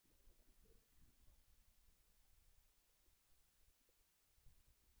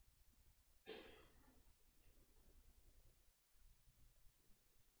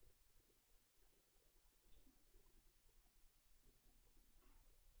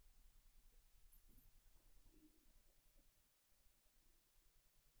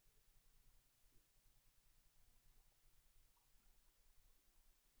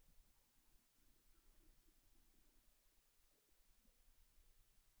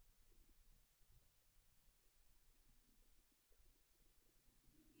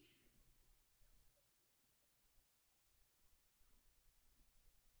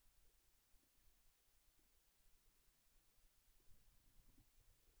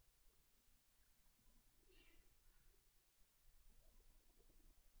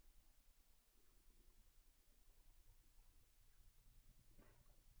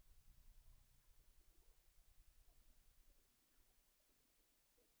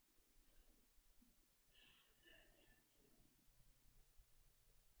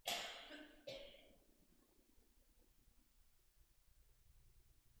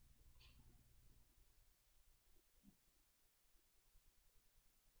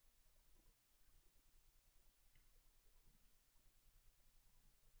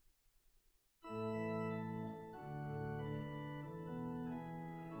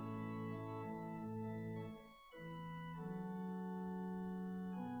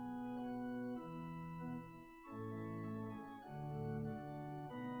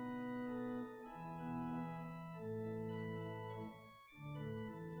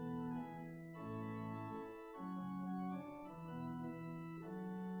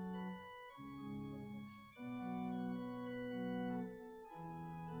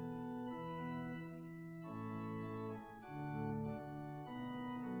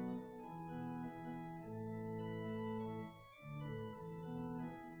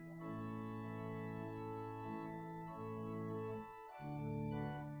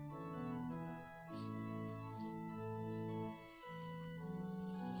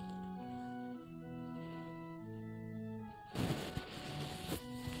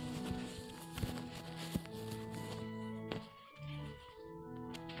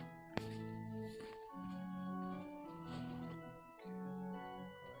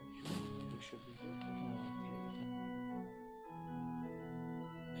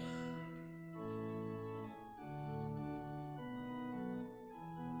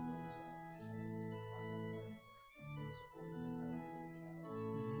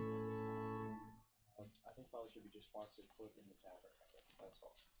if he just wants to put in the tabernacle. That's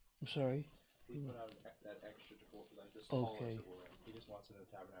all. I'm sorry? He put out that extra to like this hall Okay. that we're in. He just wants it in the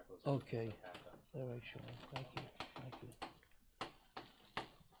tabernacle. Okay. So all right, Sean. Thank you. Thank you.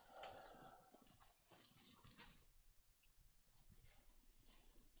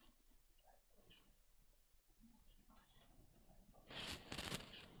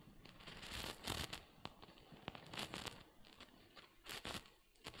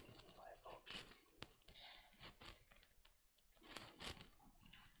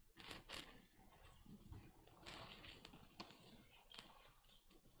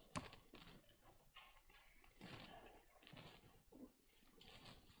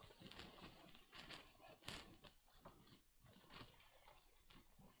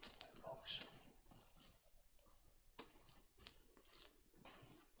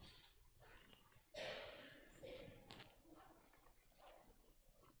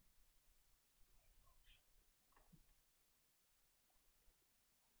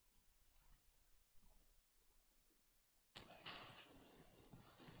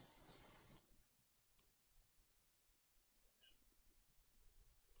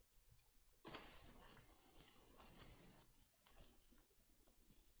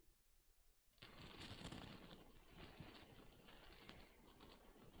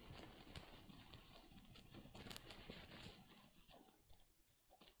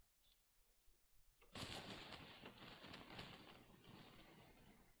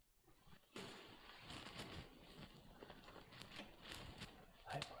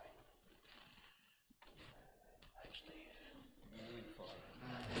 Hi, Brian. Hi, Steve.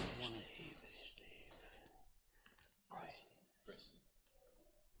 Steve. Brian.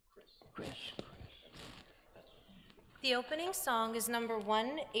 Chris. The opening song is number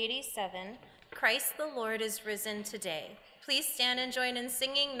 187, Christ the Lord is Risen Today. Please stand and join in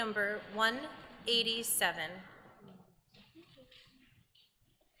singing number 187.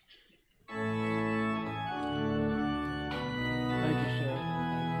 Thank you, sir.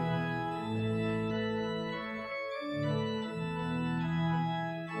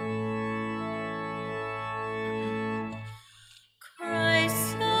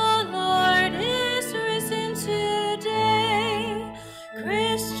 Christ the Lord is risen today.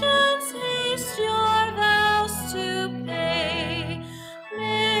 Christians, haste your vows to pay.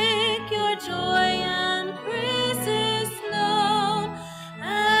 Make your joy and praises known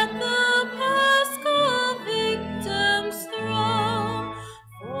at the Paschal Victim's throne.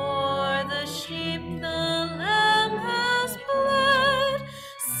 For the sheep the Lamb has bled,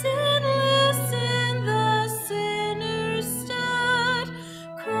 sinless in the sinner's stead.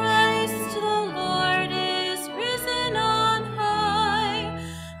 Christ the Lord is risen on high.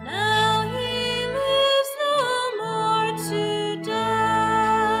 Now he lives no more to die.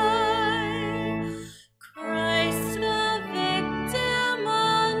 Christ the victim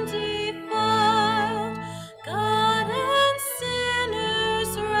undefiled, God and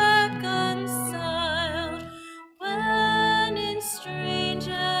sinners reconciled. When in strange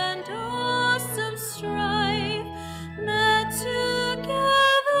and awesome strife met together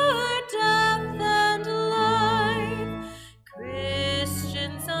death and life,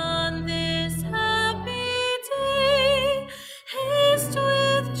 Christians on this happy day, haste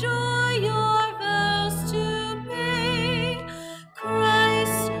with joy your vows to pay.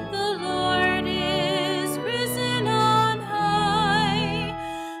 Christ the Lord is risen on high.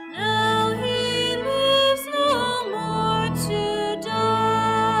 Now he lives no more to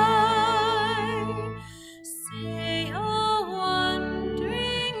die. Say, oh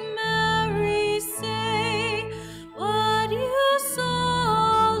wondering Mary, say what you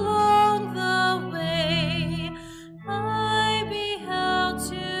saw along the way. I beheld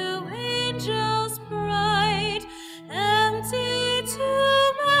two angels bright, empty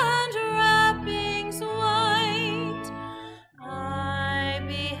tomb and wrappings white. I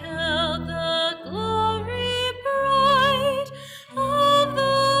beheld the glory bright of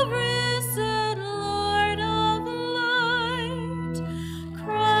the risen Lord of light.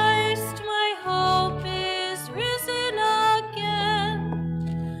 Christ, my hope, is risen again.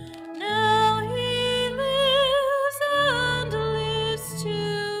 Now he lives and lives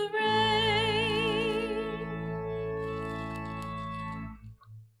to reign.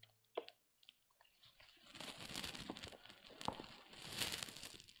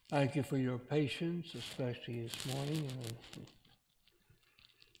 Thank you for your patience, especially this morning.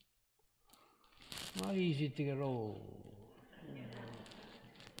 It's not easy to get old.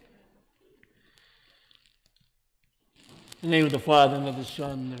 In the name of the Father, and of the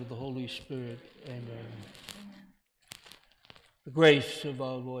Son, and of the Holy Spirit. Amen. The grace of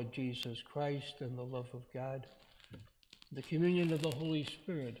our Lord Jesus Christ and the love of God, the communion of the Holy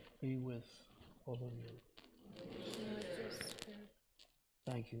Spirit be with all of you.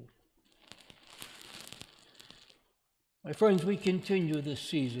 Thank you. My friends, we continue this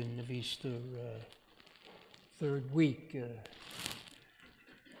season of Easter, third week,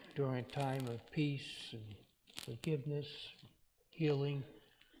 during a time of peace and forgiveness, healing,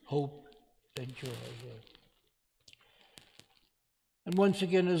 hope, and joy. And once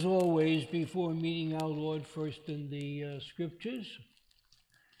again, as always, before meeting our Lord first in the Scriptures,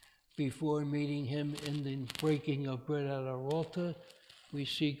 before meeting him in the breaking of bread at our altar, we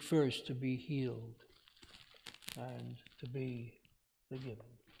seek first to be healed and to be forgiven.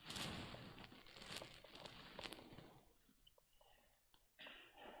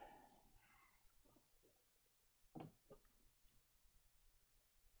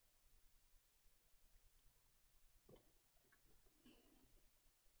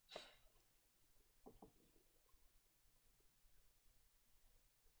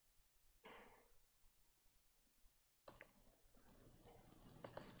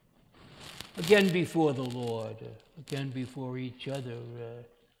 Again before the Lord, again before each other,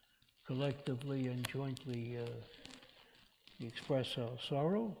 collectively and jointly we express our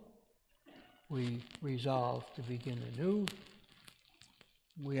sorrow. We resolve to begin anew.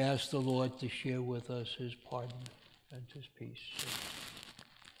 We ask the Lord to share with us his pardon and his peace.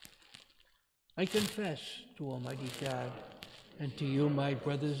 I confess to Almighty God and to you, my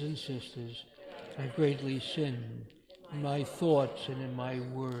brothers and sisters, I greatly sinned in my thoughts and in my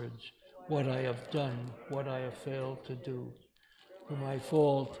words, what I have done, what I have failed to do, through my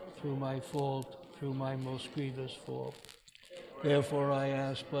fault, through my most grievous fault. Therefore I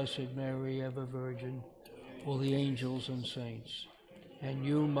ask Blessed Mary, ever Virgin, all the angels and saints, and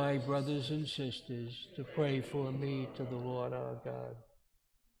you, my brothers and sisters, to pray for me to the Lord our God.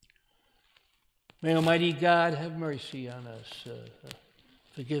 May Almighty God have mercy on us,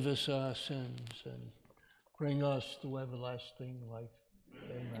 forgive us our sins, and bring us to everlasting life.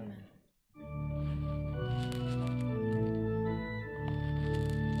 Amen.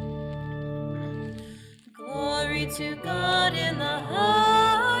 Glory to God in the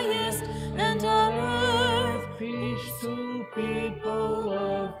highest, and on earth Peace to people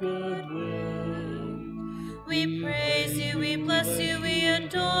of good will. we praise you, we bless you, we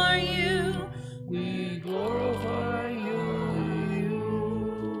adore you. We glorify you.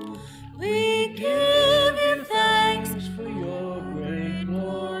 We give you thanks for your great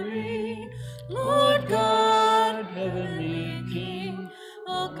glory. Lord God, Heavenly King,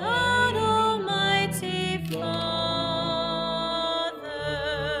 O God, Almighty Father.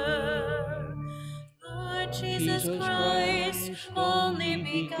 Lord Jesus Christ, only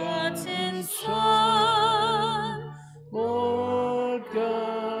begotten Son, Lord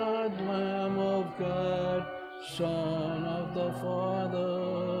God, Lamb of God, Son of the Father.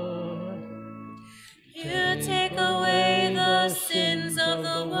 you take away the sins of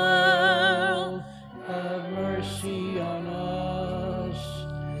the world. Have mercy on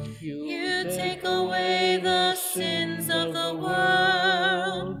us. You take away the sins of the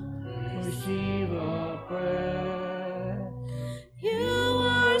world. Receive our prayer. You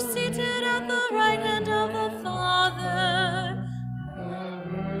are seated at the right hand of the Father. Have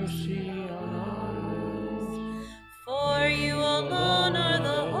mercy on us. For you alone are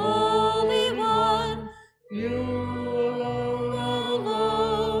the Holy One. You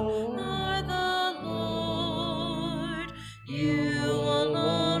alone are the Lord. You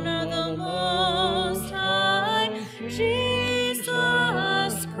alone are the Most High. Jesus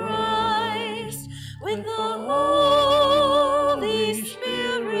Christ, with the Holy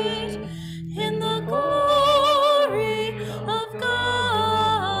Spirit, in the glory of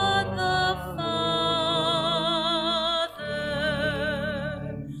God the Father.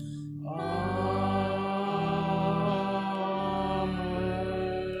 Amen.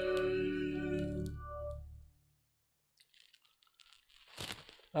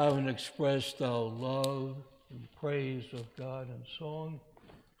 Having expressed our love and praise of God in song,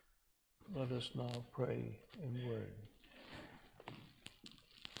 let us now pray in word.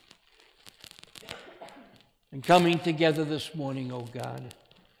 And coming together this morning, O God,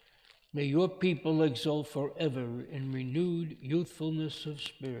 may your people exult forever in renewed youthfulness of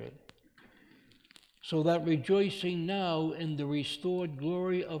spirit, so that rejoicing now in the restored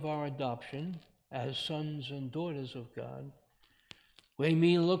glory of our adoption as sons and daughters of God, we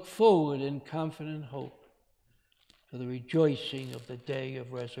may look forward in confident hope to the rejoicing of the day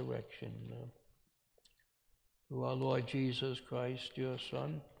of resurrection. Through our Lord Jesus Christ, your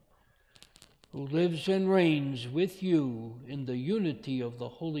Son, who lives and reigns with you in the unity of the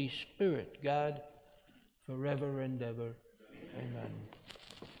Holy Spirit, God, forever and ever. Amen.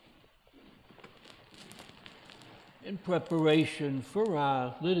 In preparation for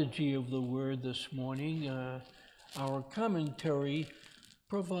our liturgy of the Word this morning, our commentary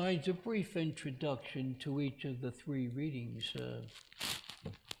provides a brief introduction to each of the three readings.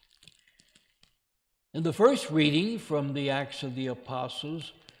 In the first reading from the Acts of the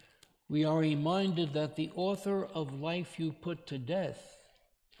Apostles, we are reminded that the author of life you put to death,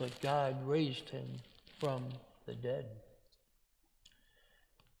 but God raised him from the dead.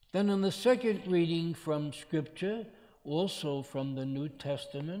 Then in the second reading from Scripture, also from the New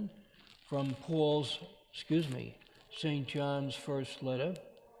Testament, from St. John's first letter,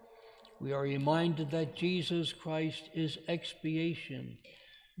 we are reminded that Jesus Christ is expiation,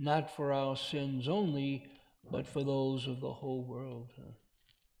 not for our sins only, but for those of the whole world.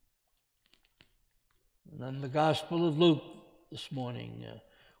 And in the Gospel of Luke this morning,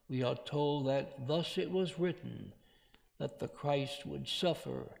 we are told that thus it was written that the Christ would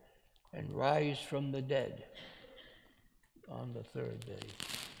suffer and rise from the dead on the third day.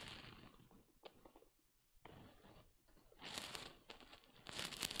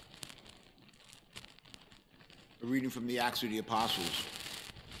 A reading from the Acts of the Apostles.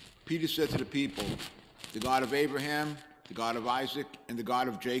 Peter said to the people, "The God of Abraham, the God of Isaac, and the God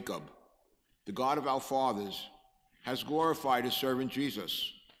of Jacob, the God of our fathers, has glorified his servant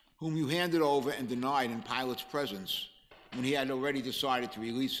Jesus, whom you handed over and denied in Pilate's presence when he had already decided to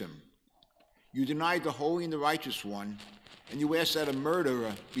release him. You denied the Holy and the Righteous One, and you asked that a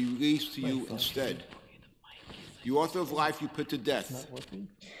murderer be released to you instead. The author of life you put to death,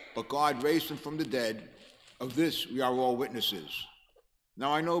 but God raised him from the dead. Of this we are all witnesses.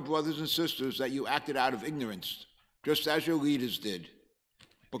 Now I know, brothers and sisters, that you acted out of ignorance, just as your leaders did.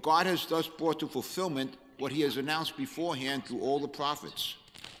 But God has thus brought to fulfillment what he has announced beforehand through all the prophets,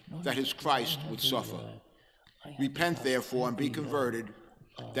 that his Christ would suffer. Repent, therefore, and be converted,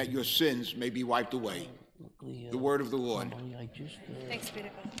 that your sins may be wiped away." The word of the Lord. Thanks be to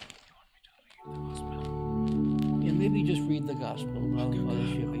God. Yeah, maybe just read the Gospel. I will go and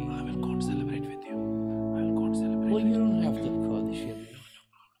celebrate with you. I will go and celebrate. Well, you don't have to call the ship.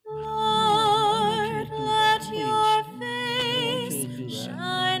 Lord, let your face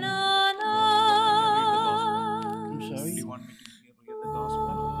shine on us. I'm sorry? Do you want me to be able to get the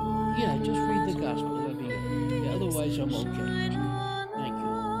gospel? Yeah, just read the Gospel. That'd be good. Yeah, otherwise, I'm okay. Shine Thank you.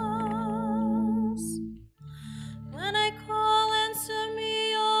 on us. When I call, answer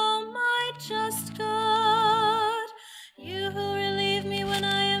me, oh my just God, you who relieve me when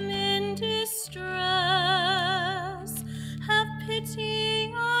I am in distress. Have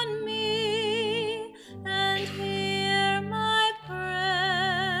pity on me and hear my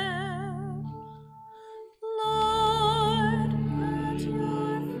prayer. Lord, let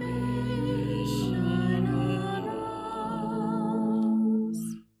your face shine on us.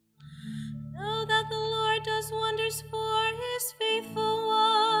 Know that the Lord does wonders for his faithful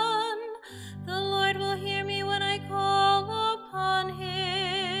one. The Lord will hear me when I call upon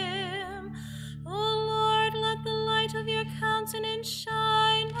him. O Lord, let the light of your countenance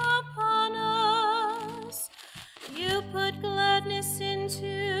shine upon us. You put gladness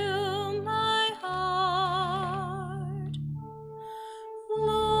into my heart.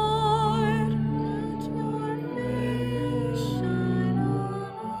 Lord, let your face shine on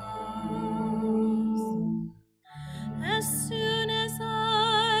us. As soon as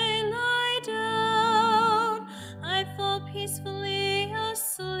I lie down, I fall peacefully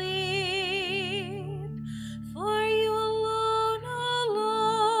asleep. For you alone, O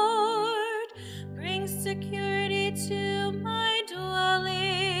Lord, bring security to my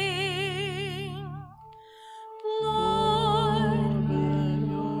dwelling. Lord, let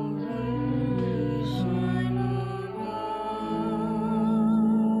your face shine on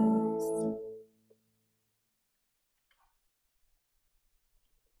us.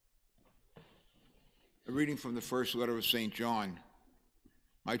 A reading from the first letter of St. John.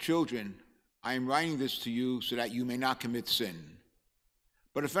 My children, I am writing this to you so that you may not commit sin.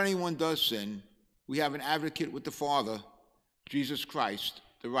 But if anyone does sin, we have an advocate with the Father, Jesus Christ,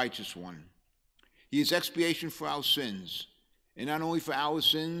 the righteous one. He is expiation for our sins, and not only for our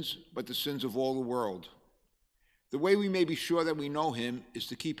sins, but the sins of all the world. The way we may be sure that we know him is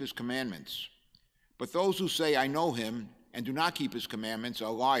to keep his commandments. But those who say, "I know him," and do not keep his commandments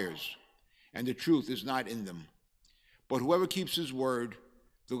are liars, and the truth is not in them. But whoever keeps his word,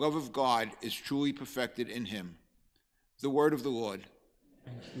 the love of God is truly perfected in him. The word of the Lord.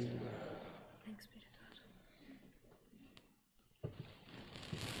 Thanks be to God.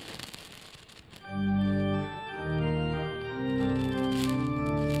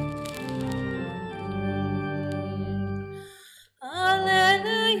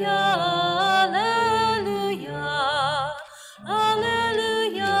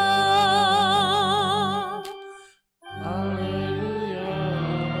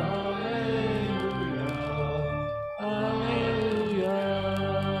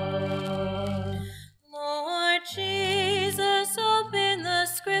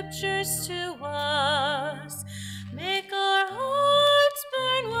 wonders to us. Make our hearts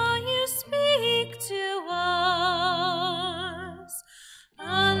burn while you speak to us.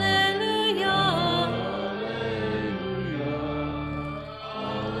 Alleluia.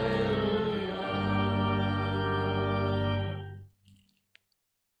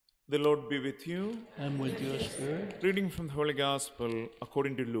 The Lord be with you. And with your spirit. Reading from the Holy Gospel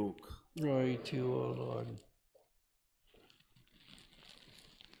according to Luke. Glory to you, O Lord.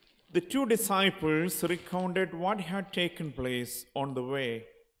 The two disciples recounted what had taken place on the way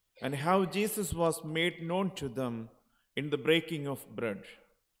and how Jesus was made known to them in the breaking of bread.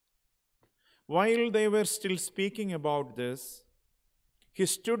 While they were still speaking about this, he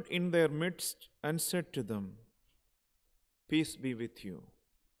stood in their midst and said to them, "Peace be with you."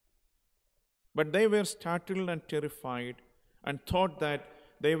 But they were startled and terrified and thought that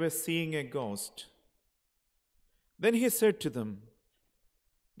they were seeing a ghost. Then he said to them,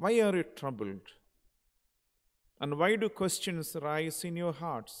 "Why are you troubled? And why do questions rise in your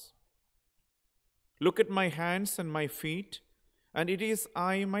hearts? Look at my hands and my feet, and it is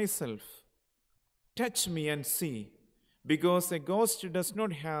I myself. Touch me and see, because a ghost does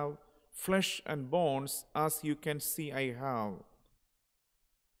not have flesh and bones as you can see I have."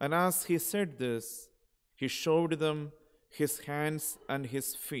 And as he said this, he showed them his hands and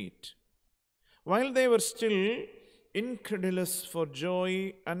his feet. While they were still incredulous for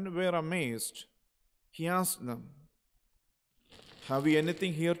joy and were amazed, he asked them, "Have you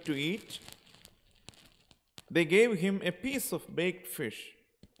anything here to eat?" They gave him a piece of baked fish.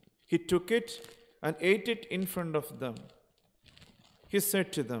 He took it and ate it in front of them. He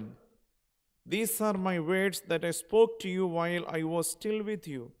said to them, "These are my words that I spoke to you while I was still with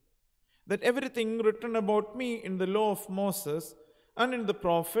you, that everything written about me in the law of Moses and in the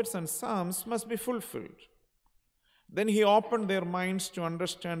prophets and Psalms must be fulfilled." Then he opened their minds to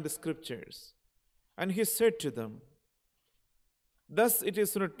understand the scriptures, and he said to them, "Thus it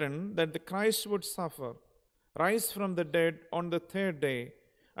is written that the Christ would suffer, rise from the dead on the third day,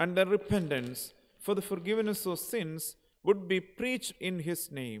 and that repentance for the forgiveness of sins would be preached in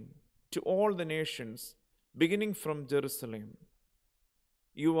his name to all the nations, beginning from Jerusalem.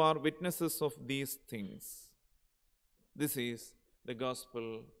 You are witnesses of these things." This is the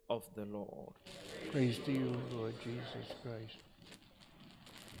gospel of the Lord. Praise to you, Lord Jesus Christ.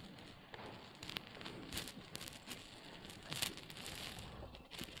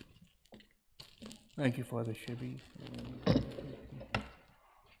 Thank you, Father Shibby.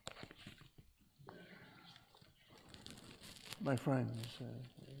 My friends,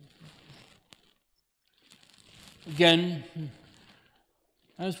 again,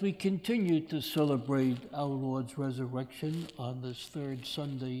 as we continue to celebrate our Lord's resurrection on this third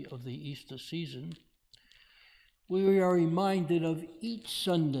Sunday of the Easter season, we are reminded of each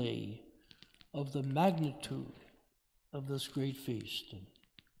Sunday of the magnitude of this great feast.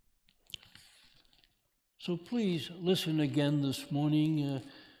 So please listen again this morning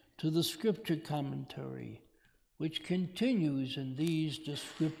to the scripture commentary, which continues in these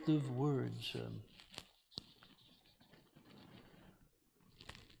descriptive words.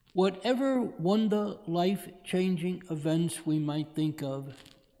 Whatever wonder, life-changing events we might think of,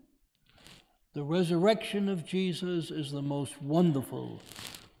 the resurrection of Jesus is the most wonderful,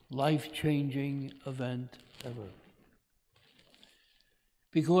 life-changing event ever.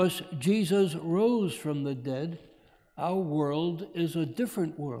 Because Jesus rose from the dead, our world is a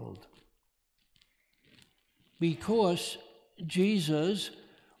different world. Because Jesus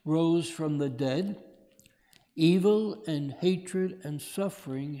rose from the dead, evil and hatred and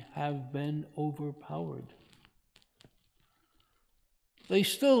suffering have been overpowered. They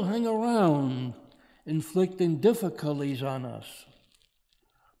still hang around, inflicting difficulties on us,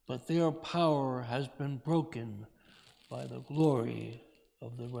 but their power has been broken by the glory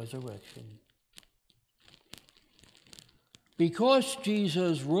of the resurrection. Because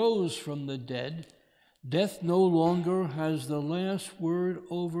Jesus rose from the dead, death no longer has the last word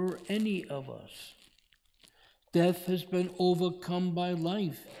over any of us. Death has been overcome by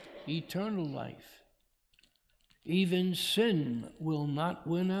life, eternal life. Even sin will not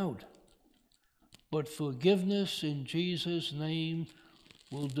win out, but forgiveness in Jesus' name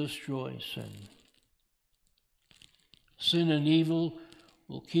will destroy sin. Sin and evil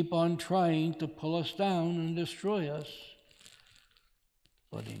will keep on trying to pull us down and destroy us,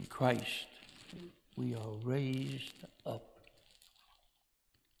 but in Christ we are raised up.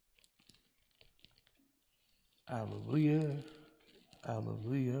 Alleluia,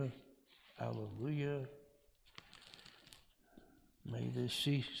 alleluia, alleluia. May this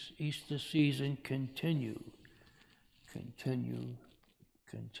Easter season continue, continue,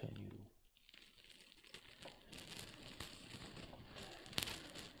 continue.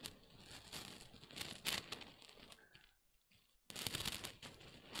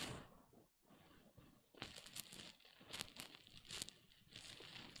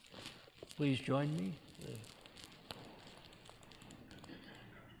 Please join me.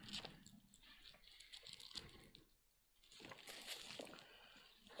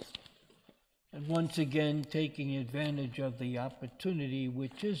 And once again, taking advantage of the opportunity,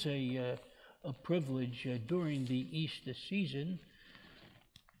 which is a privilege during the Easter season,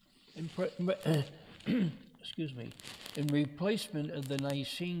 excuse me, in replacement of the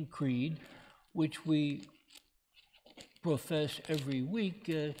Nicene Creed, which we profess every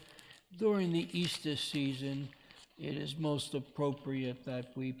week, during the Easter season, it is most appropriate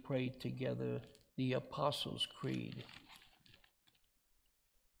that we pray together the Apostles' Creed.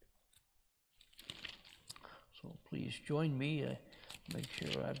 So please join me. Make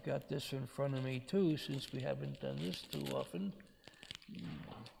sure I've got this in front of me too, since we haven't done this too often.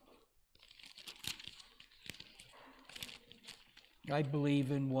 I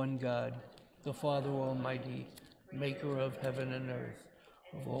believe in one God, the Father Almighty, maker of heaven and earth,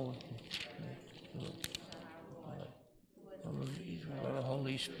 of all, the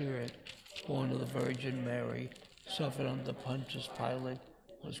Holy Spirit, born of the Virgin Mary, suffered under Pontius Pilate,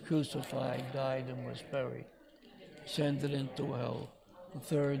 was crucified, died, and was buried, ascended into hell. The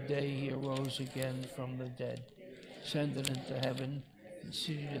third day he arose again from the dead, ascended into heaven, and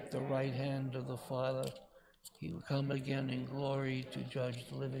seated at the right hand of the Father. He will come again in glory to judge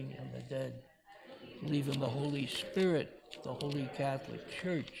the living and the dead. Believe in the Holy Spirit, the Holy Catholic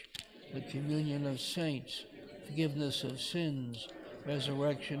Church, the communion of saints, forgiveness of sins,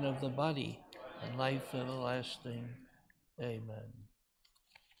 resurrection of the body, and life everlasting. Amen.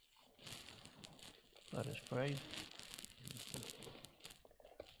 Let us pray.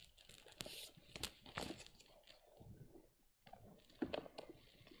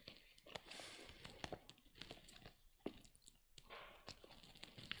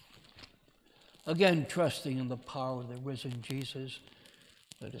 Again, trusting in the power of the risen Jesus,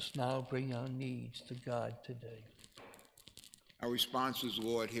 let us now bring our needs to God today. Our response is,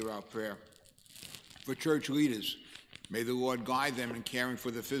 Lord, hear our prayer. For church leaders, may the Lord guide them in caring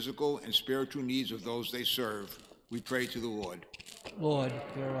for the physical and spiritual needs of those they serve. We pray to the Lord. Lord,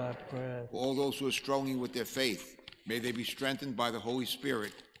 hear our prayer. For all those who are struggling with their faith, may they be strengthened by the Holy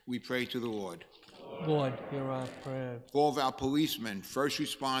Spirit. We pray to the Lord. Lord, hear our prayer. For all of our policemen, first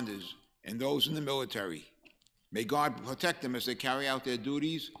responders, and those in the military, may God protect them as they carry out their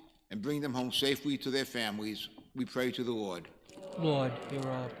duties and bring them home safely to their families. We pray to the Lord. Lord, hear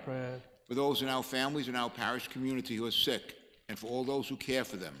our prayer. For those in our families and our parish community who are sick, and for all those who care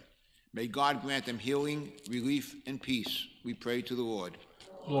for them, may God grant them healing, relief, and peace. We pray to the Lord.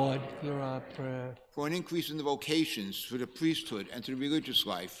 Lord, hear our prayer. For an increase in the vocations for the priesthood and to the religious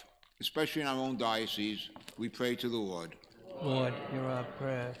life, especially in our own diocese, we pray to the Lord. Lord, hear our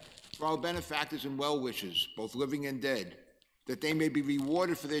prayer. For our benefactors and well-wishers, both living and dead, that they may be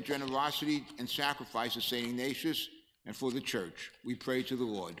rewarded for their generosity and sacrifice to St. Ignatius and for the Church, we pray to the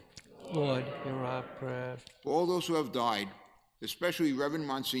Lord. Lord, hear our prayer. For all those who have died, especially Reverend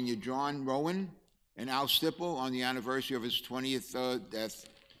Monsignor John Rowan and Al Stipple on the anniversary of his 20th death,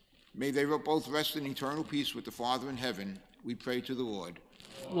 may they both rest in eternal peace with the Father in heaven, we pray to the Lord.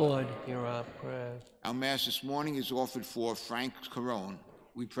 Lord, hear our prayer. Our Mass this morning is offered for Frank Carone.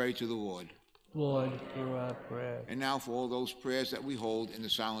 We pray to the Lord. Lord, hear our prayer. And now for all those prayers that we hold in the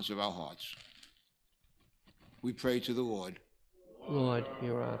silence of our hearts. We pray to the Lord. Lord,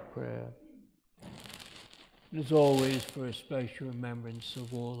 hear our prayer. And as always, for a special remembrance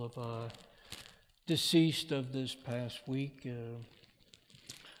of all of our deceased of this past week.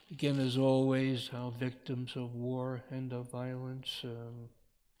 Again, as always, our victims of war and of violence.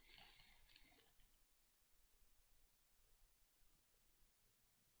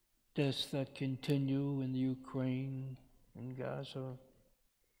 Deaths that continue in the Ukraine and Gaza,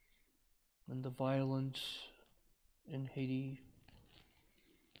 and the violence in Haiti,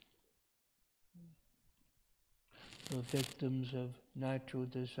 the victims of natural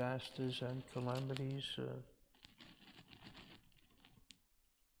disasters and calamities,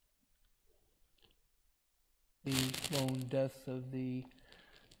 the lone death of the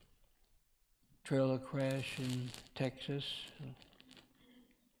trailer crash in Texas,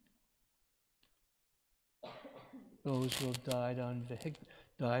 those who have died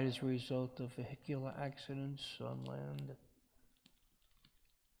as a result of vehicular accidents on land,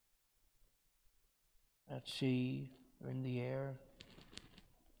 at sea, or in the air.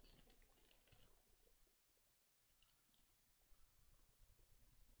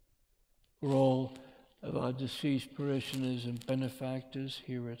 for all of our deceased parishioners and benefactors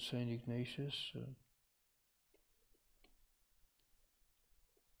here at St. Ignatius.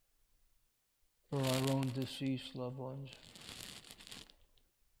 For our own deceased loved ones.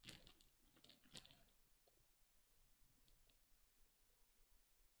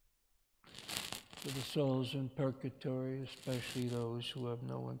 For the souls in purgatory, especially those who have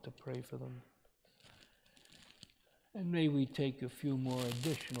no one to pray for them. And may we take a few more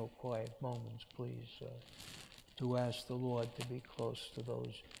additional quiet moments, please, to ask the Lord to be close to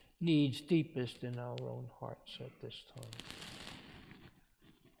those needs deepest in our own hearts at this time.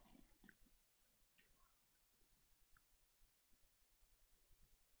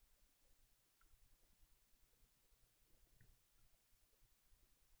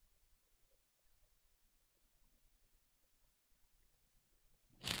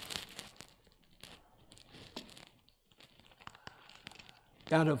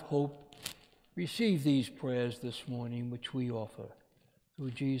 God of hope, receive these prayers this morning which we offer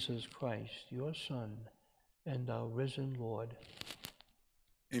through Jesus Christ, your Son, and our risen Lord.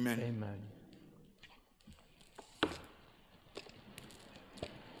 Amen. Amen.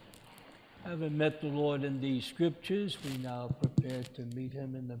 Having met the Lord in these scriptures, we now prepare to meet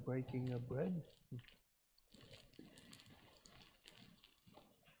him in the breaking of bread.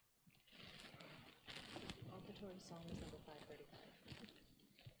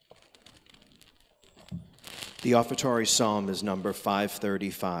 The offertory psalm is number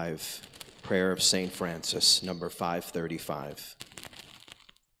 535, Prayer of St. Francis, number 535.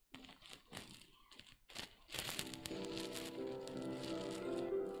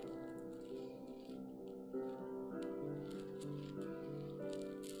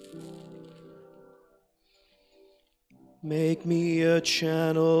 Make me a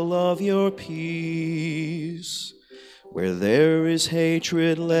channel of your peace. Where there is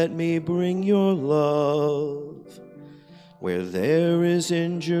hatred, let me bring your love. Where there is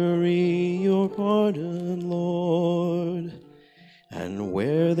injury, your pardon, Lord. And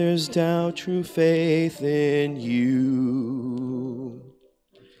where there's doubt, true faith in you.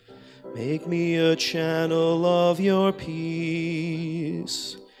 Make me a channel of your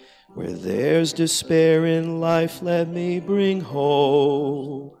peace. Where there's despair in life, let me bring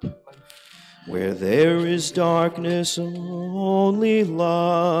hope. Where there is darkness, only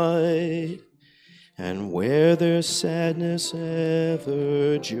light. And where there's sadness,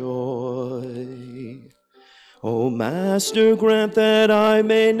 ever joy. O Master, grant that I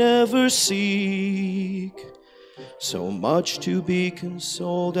may never seek so much to be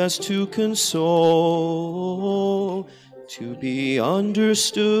consoled as to console, to be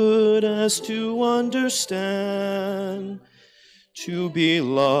understood as to understand, to be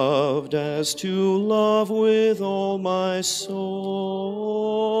loved as to love with all my soul.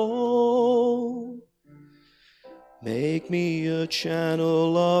 Make me a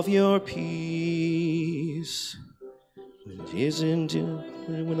channel of your peace. When it isn't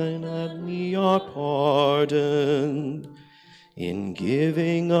when we are pardoned, in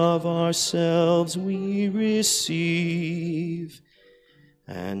giving of ourselves we receive,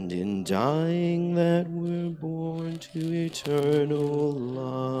 and in dying that we're born to eternal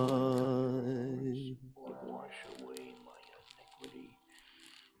life. Wash away my iniquity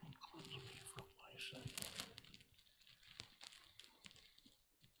and cleanse me from my sin.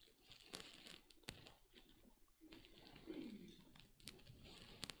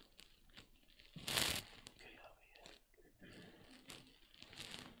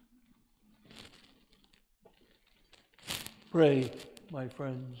 Pray, my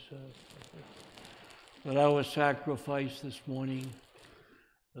friends, that our sacrifice this morning,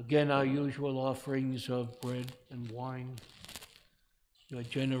 again our usual offerings of bread and wine, your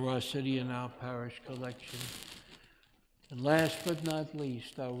generosity in our parish collection, and last but not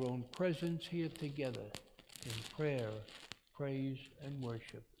least, our own presence here together in prayer, praise, and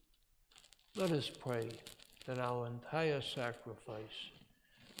worship. Let us pray that our entire sacrifice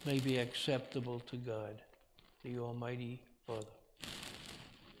may be acceptable to God, the Almighty Father.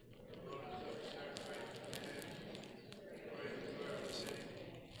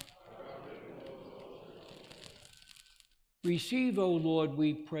 Receive, O Lord,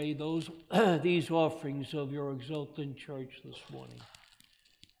 we pray, these offerings of your exultant church this morning.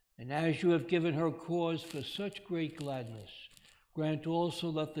 And as you have given her cause for such great gladness, grant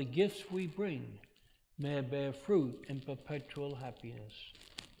also that the gifts we bring may bear fruit in perpetual happiness.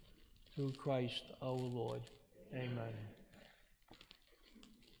 Through Christ our Lord. Amen.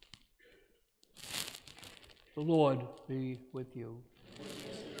 The Lord be with you.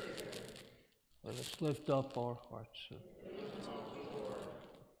 Let us lift up our hearts.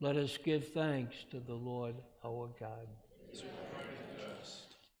 Let us give thanks to the Lord our God.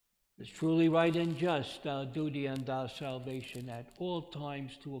 It's truly right and just, our duty and our salvation at all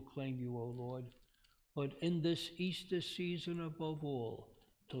times to acclaim you, O Lord, but in this Easter season above all,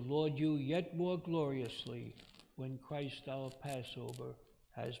 to laud you yet more gloriously when Christ our Passover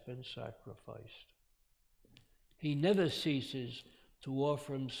has been sacrificed. He never ceases to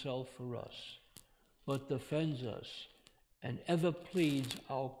offer himself for us, but defends us and ever pleads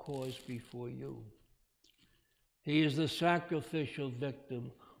our cause before you. He is the sacrificial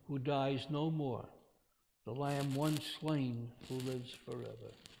victim who dies no more, the Lamb once slain who lives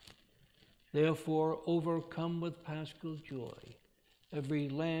forever. Therefore, overcome with paschal joy, every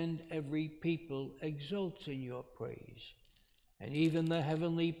land, every people exults in your praise, and even the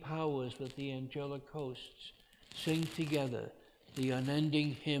heavenly powers with the angelic hosts sing together the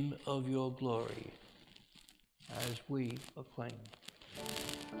unending hymn of your glory, as we acclaim.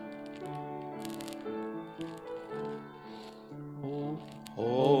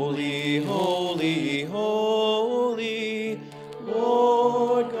 Holy, holy, holy,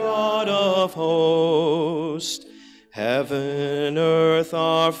 Lord God of hosts, heaven, earth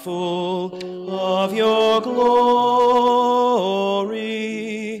are full of your glory.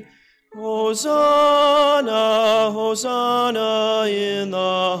 Hosanna, Hosanna in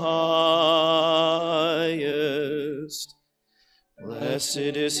the highest. Blessed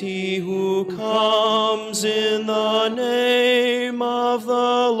is he who comes in the name of the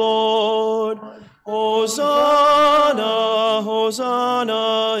Lord. Hosanna,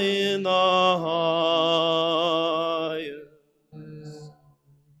 Hosanna in the highest.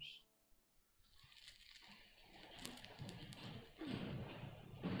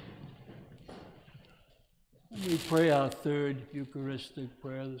 We pray our third Eucharistic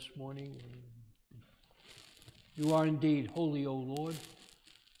prayer this morning. You are indeed holy, O Lord,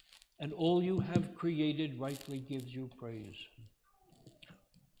 and all you have created rightly gives you praise.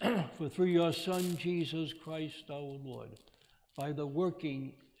 For through your Son, Jesus Christ our Lord, by the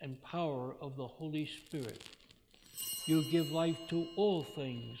working and power of the Holy Spirit, you give life to all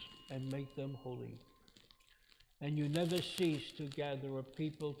things and make them holy. And you never cease to gather a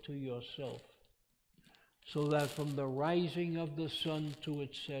people to yourself, so that from the rising of the sun to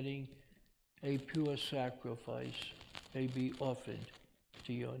its setting, a pure sacrifice may be offered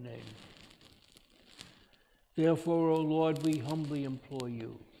to your name. Therefore, O Lord, we humbly implore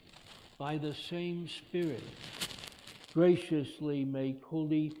you, by the same Spirit, graciously make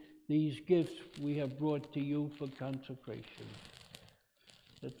holy these gifts we have brought to you for consecration,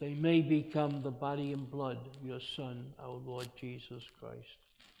 that they may become the body and blood of your Son, our Lord Jesus Christ,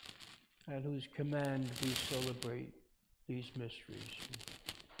 at whose command we celebrate these mysteries.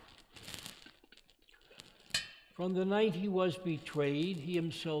 From the night he was betrayed, he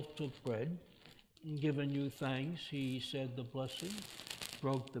himself took bread, and giving you thanks, he said the blessing,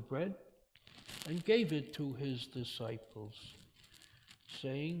 broke the bread, and gave it to his disciples,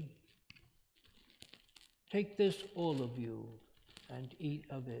 saying, "Take this, all of you, and eat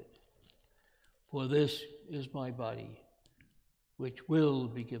of it, for this is my body, which will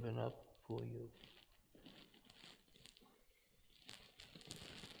be given up for you."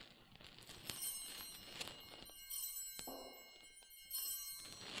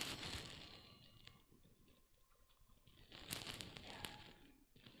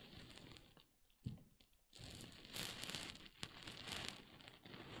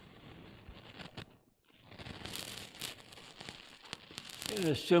 In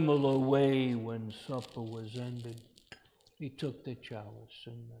a similar way, when supper was ended, he took the chalice,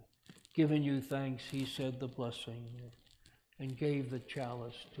 and giving you thanks, he said the blessing, and gave the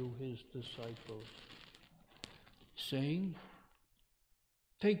chalice to his disciples, saying,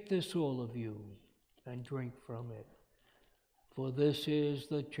 "Take this, all of you, and drink from it, for this is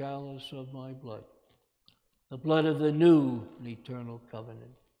the chalice of my blood, the blood of the new and eternal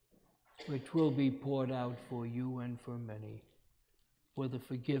covenant, which will be poured out for you and for many, for the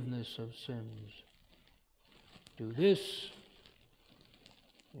forgiveness of sins. Do this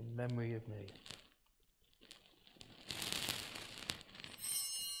in memory of me."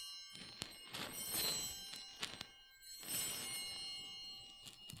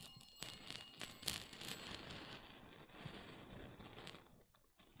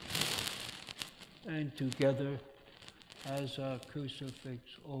 And together, as our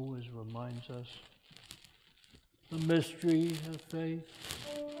crucifix always reminds us, the mystery of faith.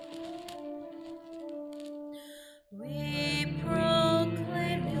 We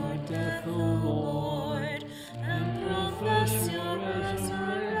proclaim your death, O Lord, and profess your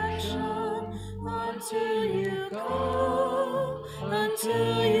resurrection until you come,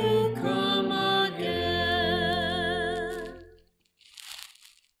 until you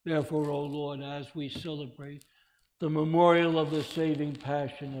Therefore, O Lord, as we celebrate the memorial of the saving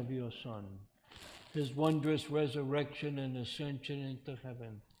passion of your Son, his wondrous resurrection and ascension into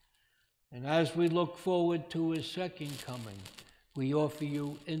heaven, and as we look forward to his second coming, we offer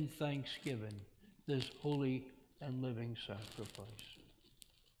you in thanksgiving this holy and living sacrifice.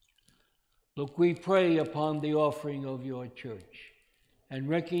 Look, we pray upon the offering of your church, and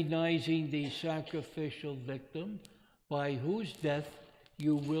recognizing the sacrificial victim by whose death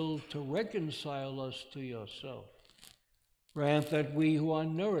you will to reconcile us to yourself. Grant that we who are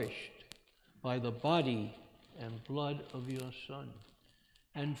nourished by the body and blood of your Son,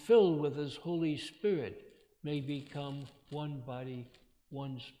 and filled with his Holy Spirit, may become one body,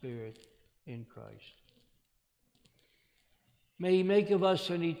 one spirit in Christ. May he make of us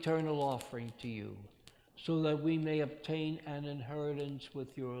an eternal offering to you, so that we may obtain an inheritance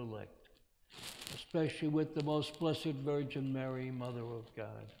with your elect, especially with the most blessed Virgin Mary, Mother of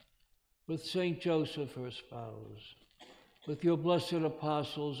God, with Saint Joseph, her spouse, with your blessed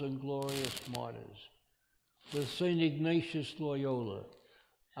apostles and glorious martyrs, with Saint Ignatius Loyola,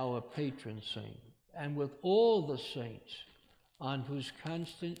 our patron saint, and with all the saints on whose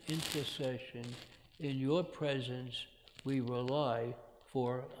constant intercession in your presence we rely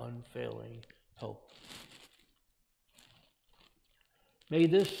for unfailing help. May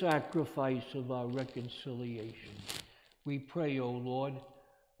this sacrifice of our reconciliation, we pray, O Lord,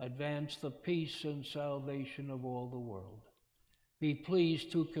 advance the peace and salvation of all the world. Be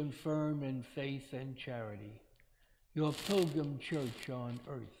pleased to confirm in faith and charity your pilgrim church on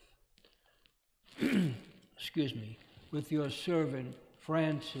earth. Excuse me, with your servant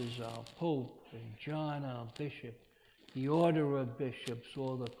Francis, our Pope, and John, our Bishop, the order of bishops,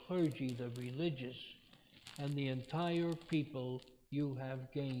 all the clergy, the religious, and the entire people you have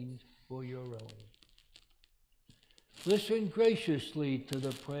gained for your own. Listen graciously to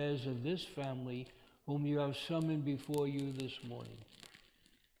the prayers of this family whom you have summoned before you this morning.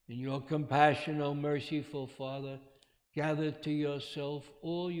 In your compassion, O merciful Father, gather to yourself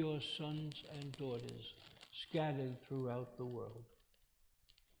all your sons and daughters scattered throughout the world.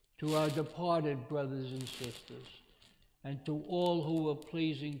 To our departed brothers and sisters, and to all who were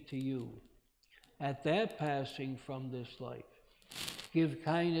pleasing to you at their passing from this life, give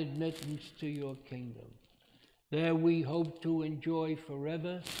kind admittance to your kingdom. There we hope to enjoy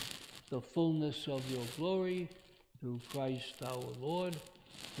forever the fullness of your glory, through Christ our Lord,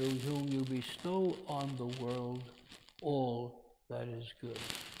 through whom you bestow on the world all that is good.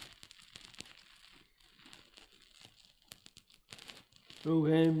 Through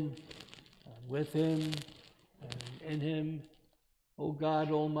him, and with him, and in him, O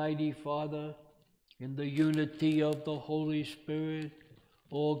God, Almighty Father, in the unity of the Holy Spirit,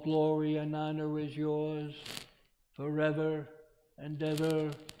 all glory and honor is yours forever and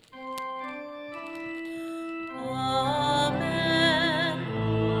ever. Amen.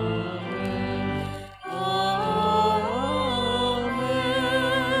 Amen.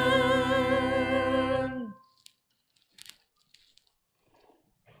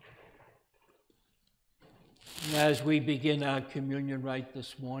 As we begin our communion rite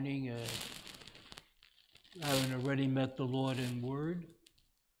this morning, having already met the Lord in word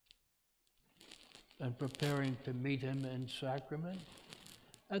and preparing to meet him in sacrament,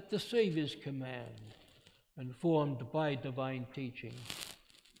 at the Savior's command, informed by divine teaching,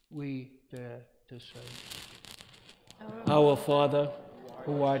 we dare to say, Our Father,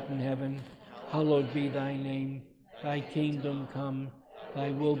 who art in heaven, hallowed be thy name. Thy kingdom come, thy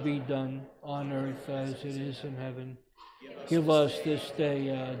will be done on earth as it is in heaven. Give us this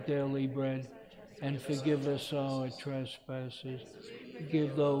day our daily bread, and forgive us our trespasses.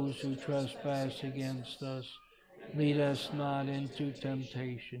 Forgive those who trespass against us. Lead us not into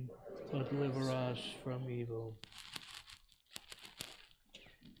temptation, but deliver us from evil.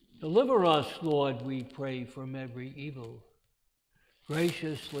 Deliver us, Lord, we pray, from every evil.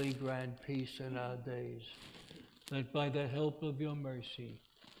 Graciously grant peace in our days, that by the help of your mercy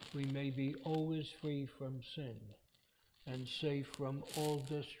we may be always free from sin and safe from all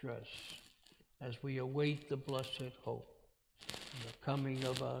distress, as we await the blessed hope and the coming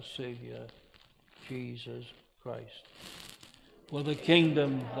of our Savior, Jesus Christ. For the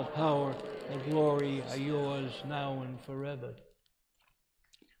kingdom, the power, the glory are yours now and forever.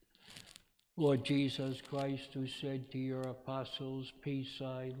 Lord Jesus Christ, who said to your apostles, Peace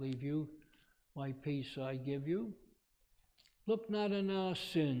I leave you, my peace I give you, look not on our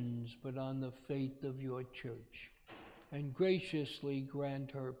sins, but on the faith of your church, and graciously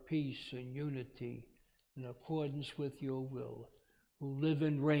grant her peace and unity in accordance with your will, who live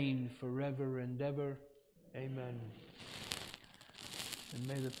and reign forever and ever. Amen. And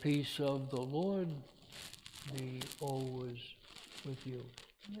may the peace of the Lord be always with you.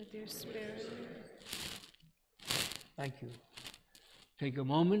 With your spirit. Thank you. Take a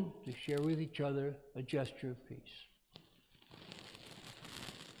moment to share with each other a gesture of peace.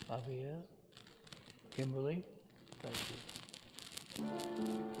 Javier, Kimberly, thank you.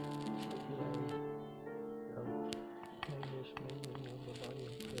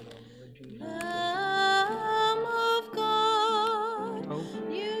 Lamb of God,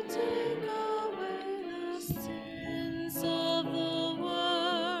 you take away the sins of the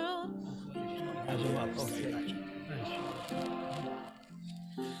world.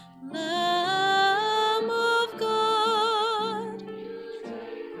 Lamb of God,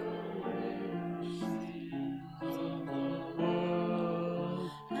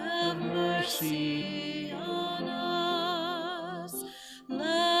 have mercy on us.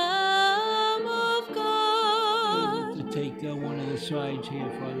 Lamb of God. To take one of the sides here,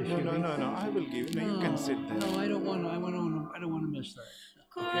 Father Sherry. No. I will give you. You can sit there. No, I don't want to miss that.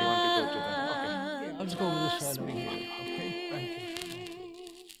 You want to go to that? Okay. Yeah, I'll just go over this side of me here. Okay, thank you.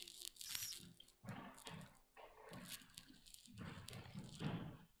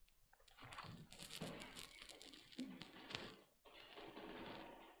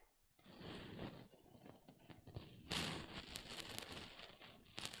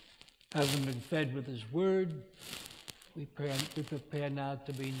 Having been fed with his word, we prepare now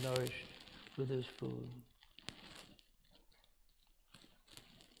to be nourished with his food.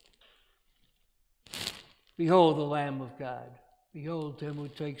 Behold the Lamb of God. Behold him who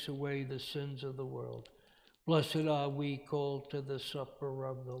takes away the sins of the world. Blessed are we called to the supper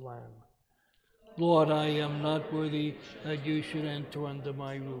of the Lamb. Lord, I am not worthy that you should enter under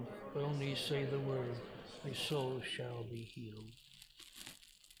my roof, but only say the word, my soul shall be healed.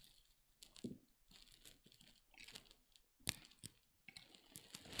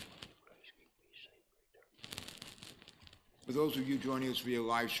 For those of you joining us via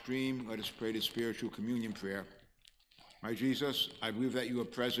live stream, let us pray the spiritual communion prayer. My Jesus, I believe that you are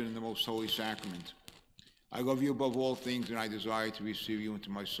present in the most holy sacrament. I love you above all things, and I desire to receive you into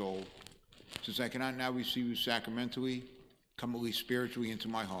my soul. Since I cannot now receive you sacramentally, come at least spiritually into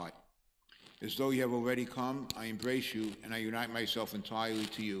my heart. As though you have already come, I embrace you, and I unite myself entirely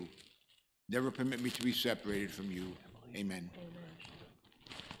to you. Never permit me to be separated from you. Amen.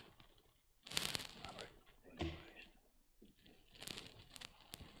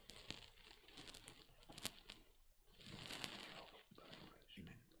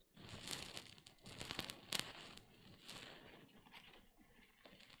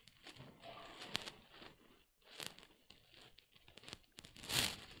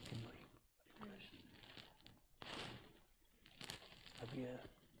 Javier.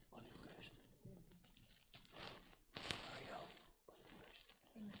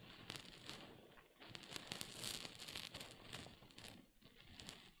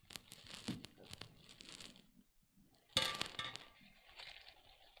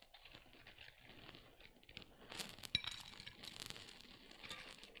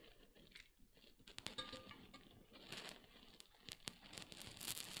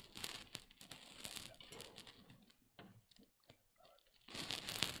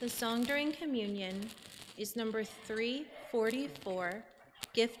 The song during communion is number 344,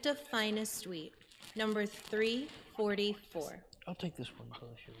 Gift of Finest Wheat. Number 344. I'll take this one,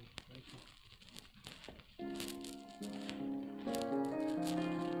 Father Sherry. Thank you.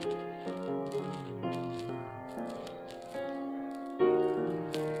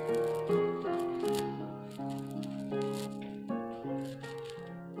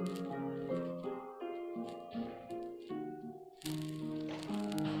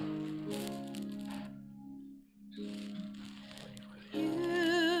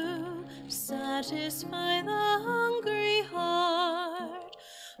 Satisfy the hungry heart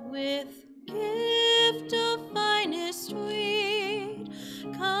with gift of finest wheat.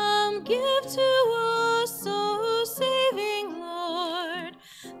 Come give to us, O saving Lord,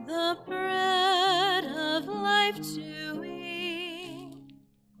 the bread of life to eat.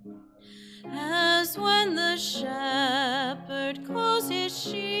 As when the shepherd calls his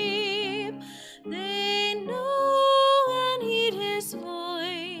sheep, they know and heed his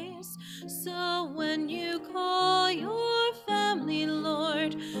voice. So when you call your family,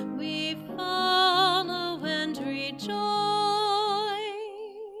 Lord, we follow and rejoice.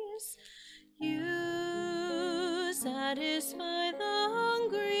 You satisfy the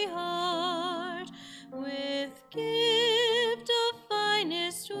hungry heart with gift of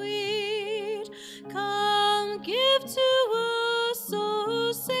finest wheat. Come give to us,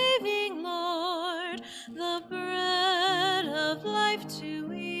 O saving Lord, the bread of life to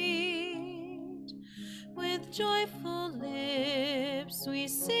Jesus, we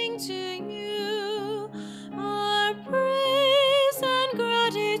sing to you our praise and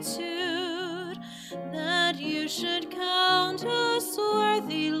gratitude that you should count us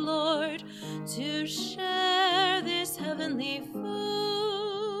worthy, Lord, to share this heavenly food.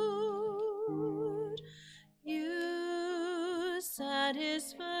 You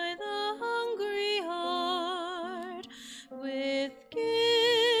satisfy the hungry heart with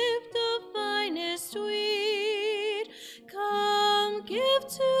gift of finest wheat. Come, give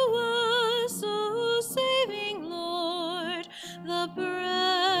to us, O saving Lord, the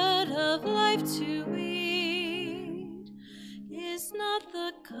bread of life to eat. Is not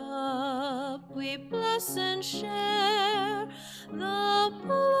the cup we bless and share the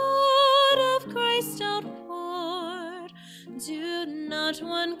blood of Christ outpoured? Do not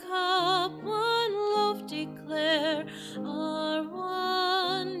one cup, one loaf declare our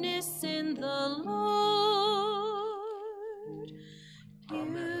oneness in the Lord?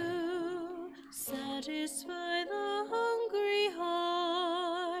 You satisfy the hungry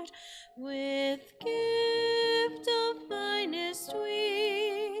heart with gift of finest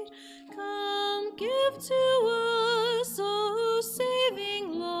wheat. Come, give to us, O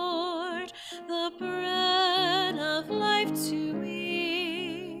saving Lord, the bread of life to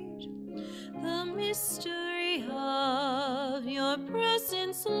eat. The mystery of your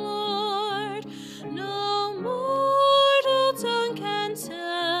presence, Lord, no mortal tongue can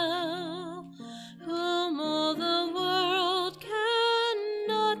tell, whom all the world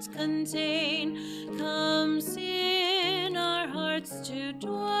cannot contain, comes in our hearts to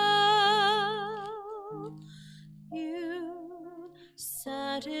dwell. You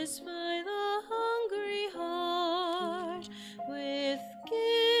satisfy the hungry heart with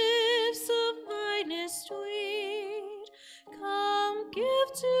gifts of finest wheat. Come,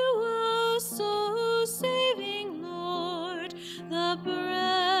 give to us, O saving Lord, the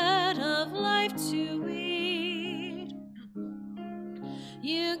bread of life to eat.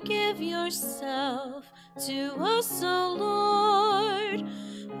 You give yourself to us, O Lord,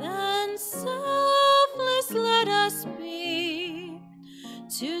 then selfless let us be,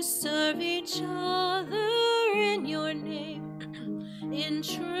 to serve each other in your name, in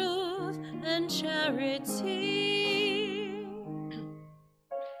truth and charity.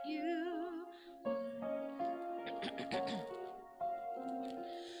 You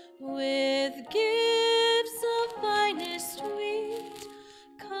with gifts of finest wheat,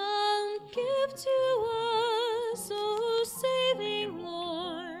 come, give to us, O saving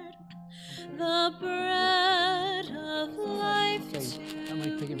Lord, the bread of life to I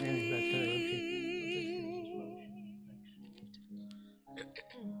might take advantage of that today.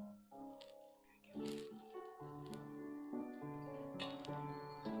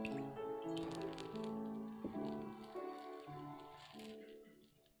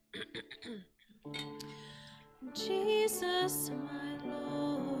 Jesus, my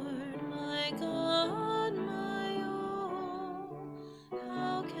Lord, my God, my all,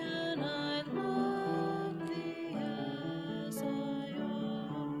 how can I love thee as I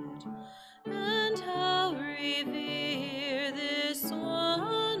ought, and how revere this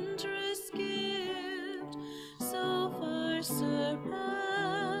wondrous gift, so far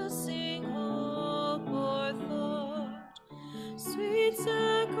surpassing hope or thought? Sweet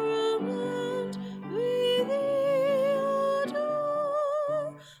sacrament, we thee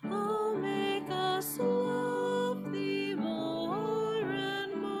adore. Oh, make us love thee more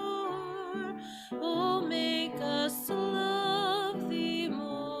and more. Oh, make us love thee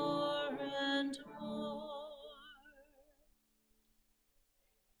more and more.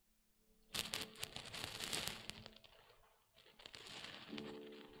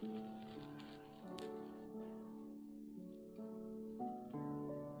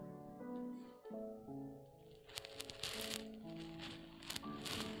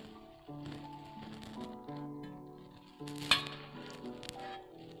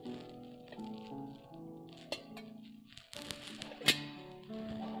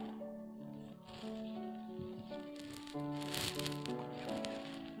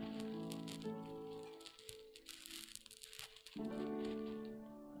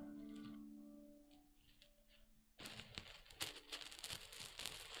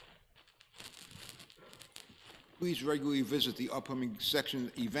 Please regularly visit the upcoming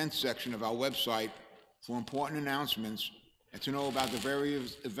events section of our website for important announcements and to know about the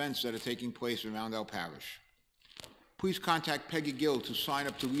various events that are taking place around our parish. Please contact Peggy Gill to sign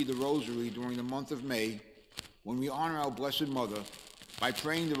up to read the Rosary during the month of May, when we honor our Blessed Mother by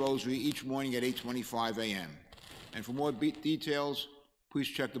praying the Rosary each morning at 8:25 a.m. And for more details, please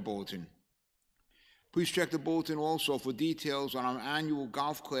check the bulletin. Please check the bulletin also for details on our annual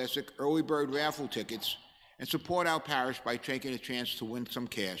Golf Classic early bird raffle tickets and support our parish by taking a chance to win some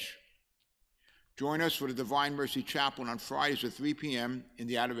cash. Join us for the Divine Mercy Chapel on Fridays at 3 p.m. in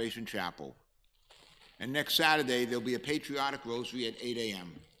the Adoration Chapel. And next Saturday, there'll be a patriotic rosary at 8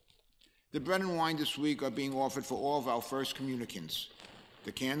 a.m. The bread and wine this week are being offered for all of our first communicants.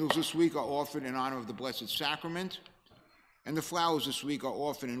 The candles this week are offered in honor of the Blessed Sacrament, and the flowers this week are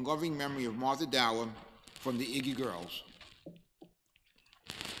offered in loving memory of Martha Dower from the Iggy Girls.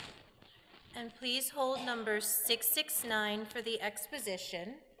 And please hold numbers 669 for the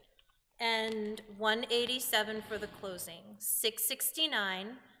exposition and 187 for the closing.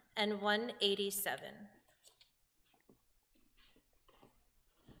 669 and 187.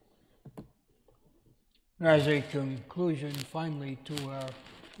 As a conclusion, finally, to our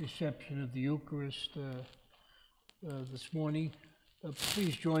reception of the Eucharist this morning,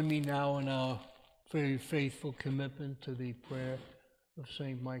 please join me now in our very faithful commitment to the prayer of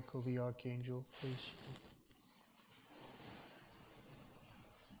Saint Michael the Archangel, please.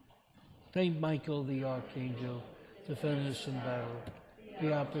 Saint Michael the Archangel, defend us in battle.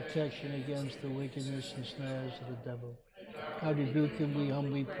 Be our protection against the wickedness and snares of the devil. God rebuke him, we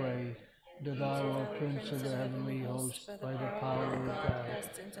humbly pray. That thou, O Prince of the heavenly host, by the power of God,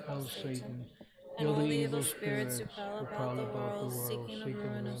 O Satan, and kill all the the evil evil spirits who spirits prowl who about prowl the about the world, world, seeking the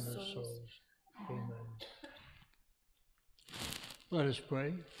ruin of souls. Amen. Let us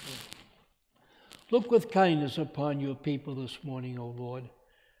pray. Look with kindness upon your people this morning, O Lord,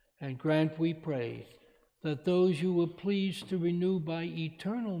 and grant, we pray, that those you were pleased to renew by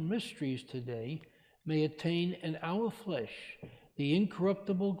eternal mysteries today may attain in our flesh the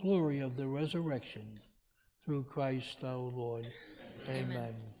incorruptible glory of the resurrection, through Christ our Lord.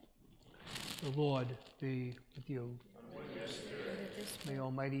 Amen. The Lord be with you. May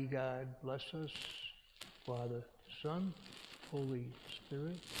Almighty God bless us, Father, Son, Holy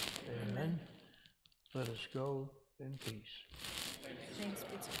Spirit. Amen. Let us go in peace. Thanks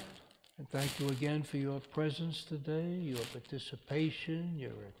be to God. And thank you again for your presence today, your participation,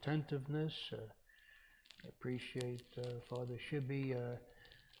 your attentiveness. I appreciate Father Shibby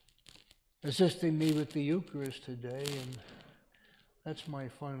assisting me with the Eucharist today, and that's my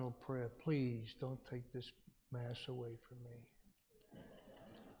final prayer. Please don't take this Mass away from me.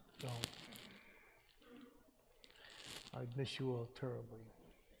 Don't. I'd miss you all terribly.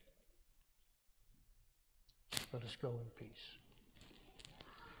 Let us go in peace.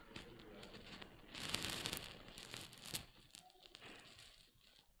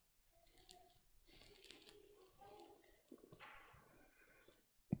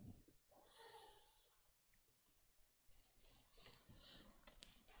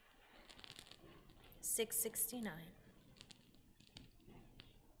 $669.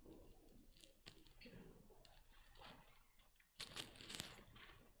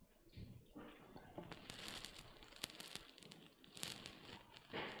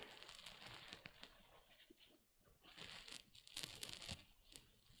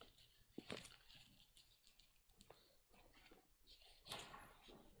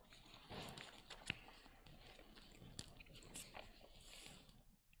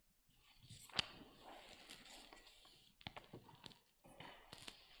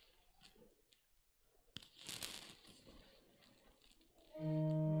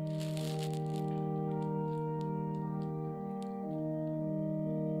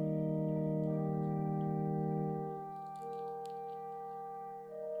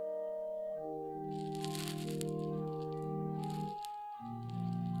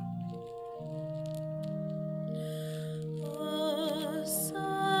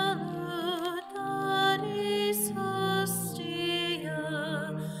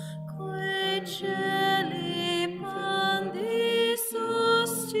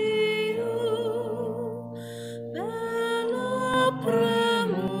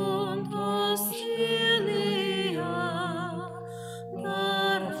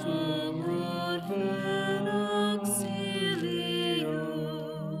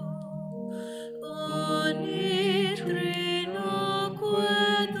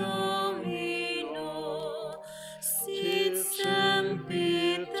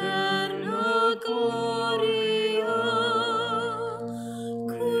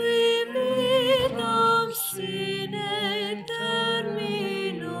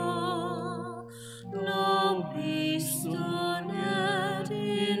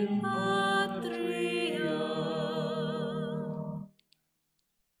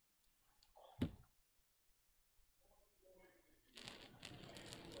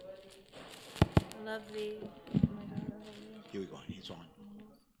 Lovely. Oh my God, I love you. Here we go. He's on.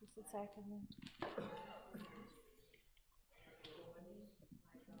 Blessed Sacrament.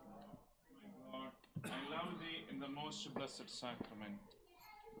 Lord, I love thee in the most blessed sacrament.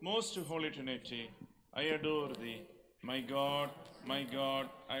 Most holy Trinity, I adore thee. My God,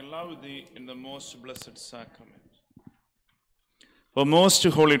 I love thee in the most blessed sacrament. O most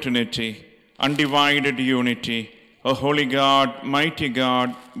holy Trinity, undivided unity, O holy God, mighty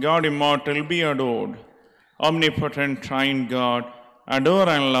God, God immortal, be adored. Omnipotent, trine God, adore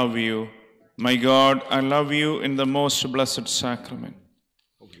and love you. My God, I love you in the most blessed sacrament.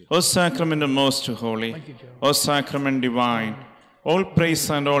 O sacrament most holy, O sacrament divine, all praise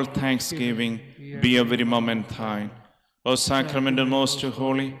and all thanksgiving be every moment thine. O sacrament most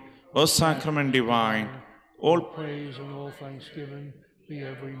holy, O sacrament divine, all praise and all thanksgiving be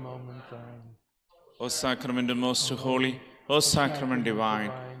every moment thine. O sacrament most holy, O sacrament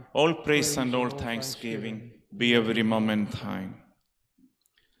divine, all praise and all thanksgiving be every moment thine.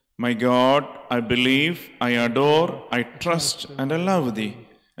 My God, I believe, I adore, I trust, and I love thee.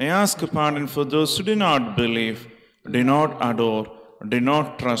 I ask pardon for those who do not believe, do not adore, do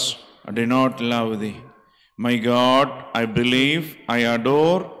not trust, do not love thee. My God, I believe, I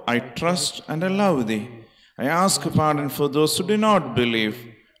adore, I trust, and I love thee. I ask pardon for those who do not believe,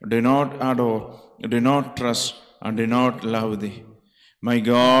 do not adore, do not trust, and do not love thee. My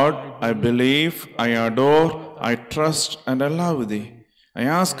God, I believe, I adore, I trust, and I love thee. I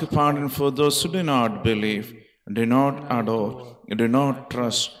ask pardon for those who do not believe, do not adore, do not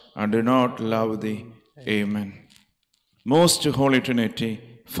trust, and do not love thee. Amen. Most Holy Trinity,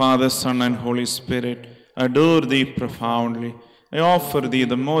 Father, Son, and Holy Spirit, adore thee profoundly. I offer thee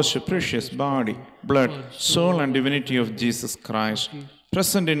the most precious body, blood, soul, and divinity of Jesus Christ,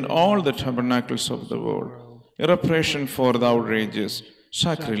 present in all the tabernacles of the world, a reparation for the outrages,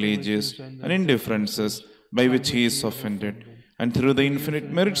 sacrileges, and indifferences by which he is offended, and through the infinite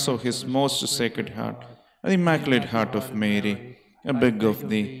merits of his most sacred heart, and the immaculate heart of Mary, I beg of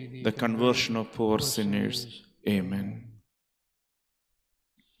thee the conversion of poor sinners. Amen.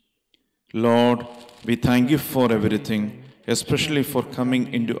 Lord, we thank you for everything, especially for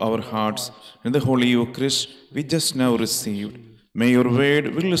coming into our hearts in the Holy Eucharist we just now received. May your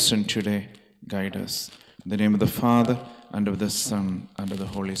word we listen today guide us. In the name of the Father, and of the Son, and of the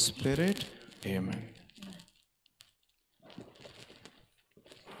Holy Spirit. Amen.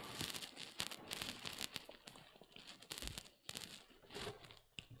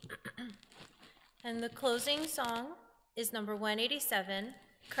 And the closing song is number 187,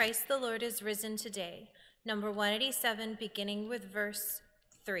 Christ the Lord is risen today. Number 187, beginning with verse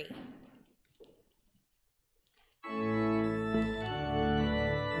 3.